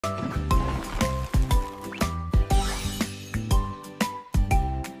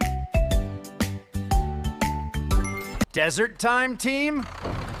Desert time, team?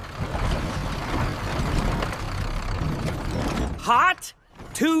 Hot,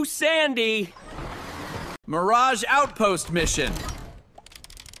 too sandy. Mirage outpost mission.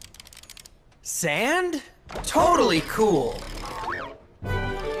 Sand? Totally cool.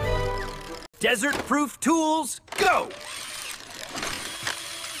 Desert-proof tools, go!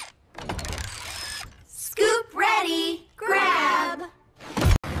 Scoop ready, grab.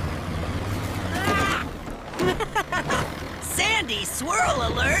 Sandy swirl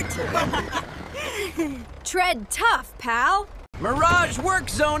alert! Tread tough, pal. Mirage work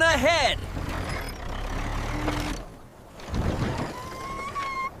zone ahead!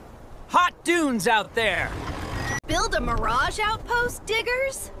 Hot dunes out there! Build a mirage outpost,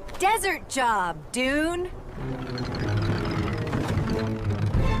 diggers? Desert job, Dune.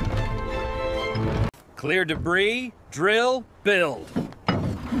 Clear debris, drill, build.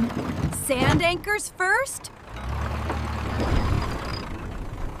 Sand anchors first?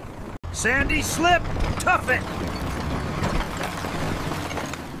 Sandy slip, tough it!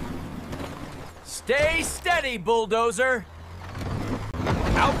 Stay steady, bulldozer!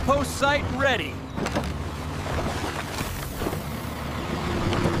 Outpost site ready.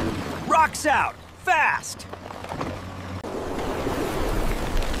 Rocks out, fast!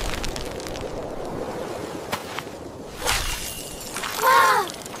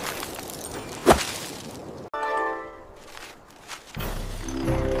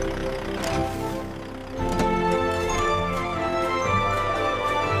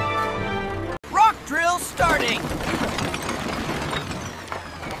 Rock drill starting!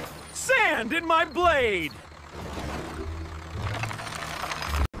 Sand in my blade!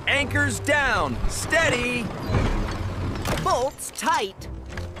 Anchors down, steady! Bolts tight.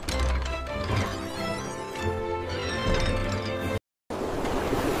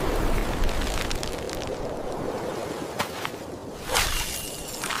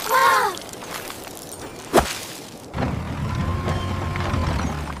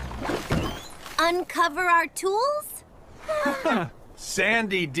 Uncover our tools?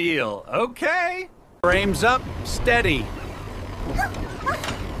 Sandy deal, okay? Frames up, steady.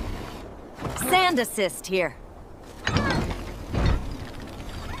 Sand assist here.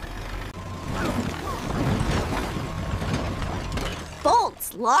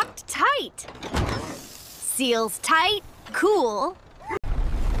 Bolts locked tight. Seals tight, cool.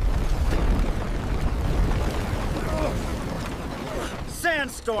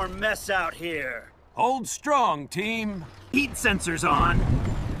 Sandstorm mess out here. Hold strong, team. Heat sensors on.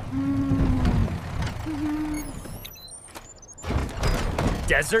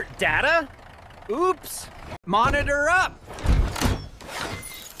 Desert data? Oops. Monitor up.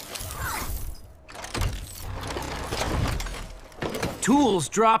 Tools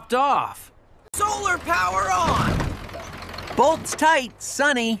dropped off. Solar power on. Bolts tight,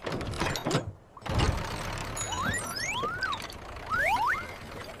 sunny.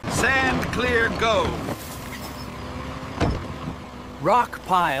 Sand clear, go. Rock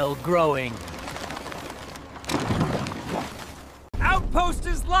pile growing. Outpost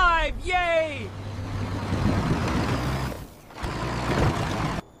is live, yay!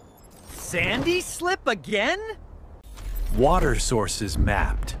 Sandy slip again? Water sources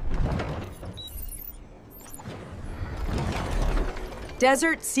mapped.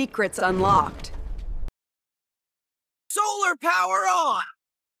 Desert secrets unlocked. Solar power on.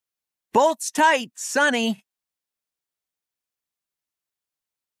 Bolts tight, sunny.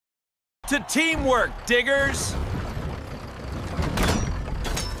 To teamwork, diggers!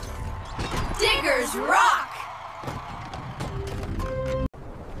 Diggers rock!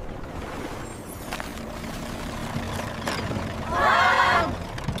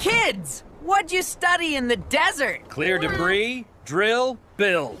 Kids, what'd you study in the desert? Clear debris, drill,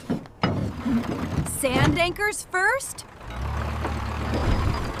 build. Sand anchors first?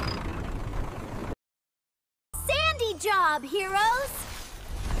 Sandy job, heroes!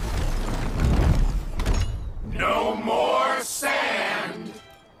 No more sand!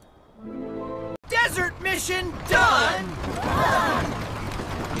 Desert mission done!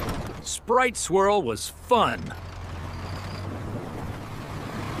 Sprite swirl was fun.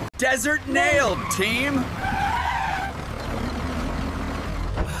 Desert nailed, team!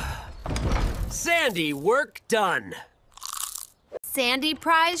 Sandy work done. Sandy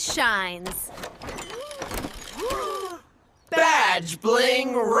prize shines. Badge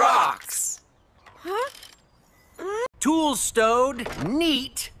bling rocks! Tools stowed,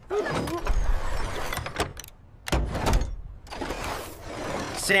 neat.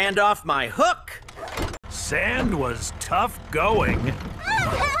 Sand off my hook. Sand was tough going.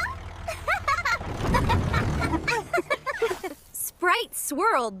 right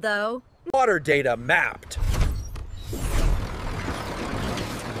swirled, though. Water data mapped.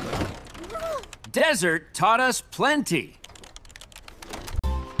 Desert taught us plenty.